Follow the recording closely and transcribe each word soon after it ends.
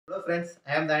Hello friends,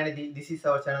 I am Thayanithi. This is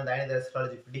our channel Thayanithi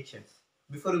Astrology Predictions.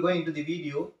 Before we go into the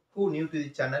video, who new to the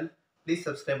channel, please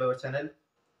subscribe our channel,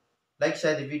 like,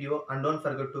 share the video and don't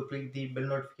forget to click the bell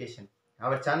notification.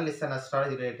 Our channel is an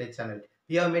astrology related channel.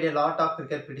 We have made a lot of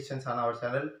cricket predictions on our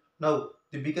channel. Now,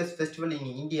 the biggest festival in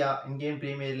India, Indian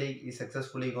Premier League is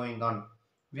successfully going on.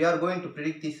 We are going to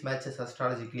predict these matches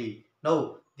astrologically.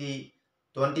 Now, the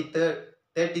 23rd,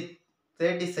 30,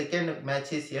 32nd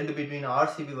matches end between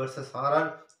RCB versus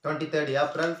RR, 23rd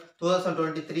April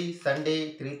 2023,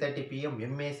 Sunday 3:30 p.m.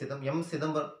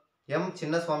 M.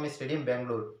 Chinnaswamy Stadium,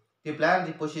 Bangalore. The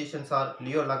planetary positions are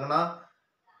Leo Lagna,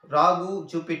 Rahu,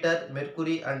 Jupiter,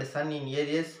 Mercury and Sun in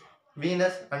Aries,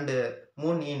 Venus and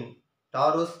Moon in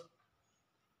Taurus,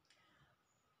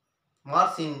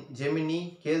 Mars in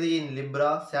Gemini, Ketu in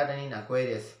Libra, Saturn in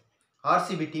Aquarius.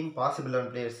 RCB team possible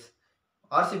 11 players.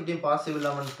 RCB team possible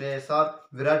 11 players are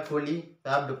Virat Kohli,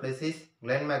 Fab du Plessis,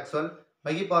 Glenn Maxwell,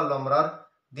 Mahipal Lomrar,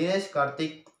 Dinesh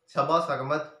Karthik, Shabas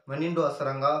Ahmed, Manindo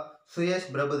Asaranga,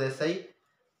 Suyesh Prabhu Desai,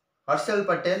 Harshal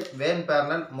Patel, Wayne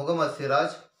Parnell, Muhammad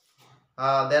Siraj.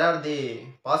 There are the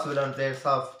possible 11 players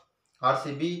of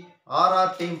RCB.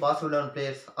 RR team possible 11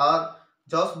 players are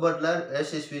Josh Butler,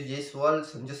 Yashasvi Jaiswal,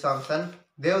 Sanju Samson,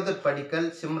 Devdutt Padikkal,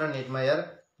 Simran Edmayer,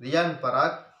 Riyan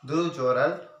Parag, Dhruv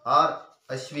Joral, R.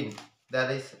 Ashwin.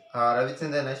 That is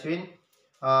Ravichandran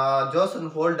Ashwin, Joson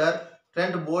Holder,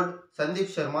 Trent Bolt, Sandeep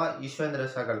Sharma, Ishwendra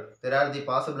Sagal. There are the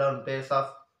possible 11 players of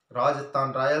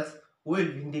Rajasthan Royals. Who will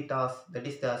win the toss? That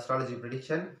is the astrology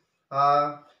prediction.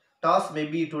 Toss may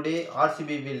be today.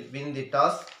 RCB will win the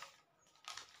toss.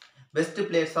 Best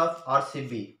players of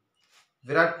RCB: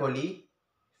 Virat Kohli,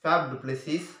 Fab du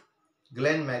Plessis,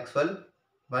 Glenn Maxwell,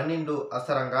 Manindo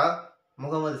Asaranga,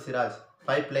 Muhammad Siraj.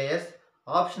 5 players.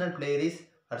 Optional player is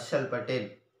Harshal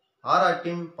Patel. RR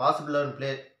team possible 11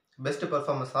 player. Best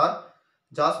performers are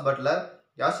Josh Butler,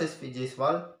 Yashasvi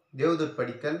Jaiswal, Devdutt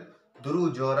Padikkal,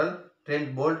 Dhruv Joral,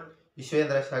 Trent Bolt,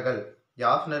 Ishwendra Sagal. The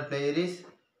optional player is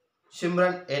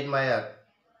Simran Edmayer.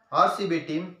 RCB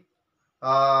team,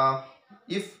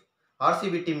 if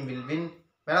RCB team will win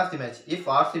man of the match, if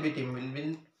RCB team will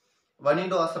win,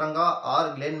 Vanindo Asranga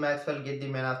or Glenn Maxwell get the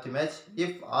man of the match.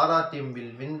 If RR team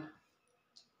will win,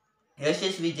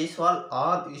 Yashasvi Jaiswal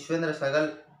or Ishwendra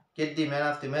Sagal get the man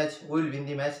of the match. Who will win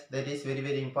the match? That is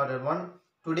very important one.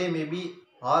 Today maybe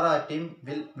RR team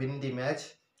will win the match.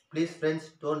 Please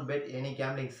friends, don't bet any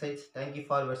gambling sites. Thank you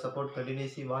for your support.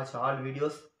 Continuously watch all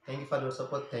videos. Thank you for your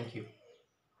support. Thank you.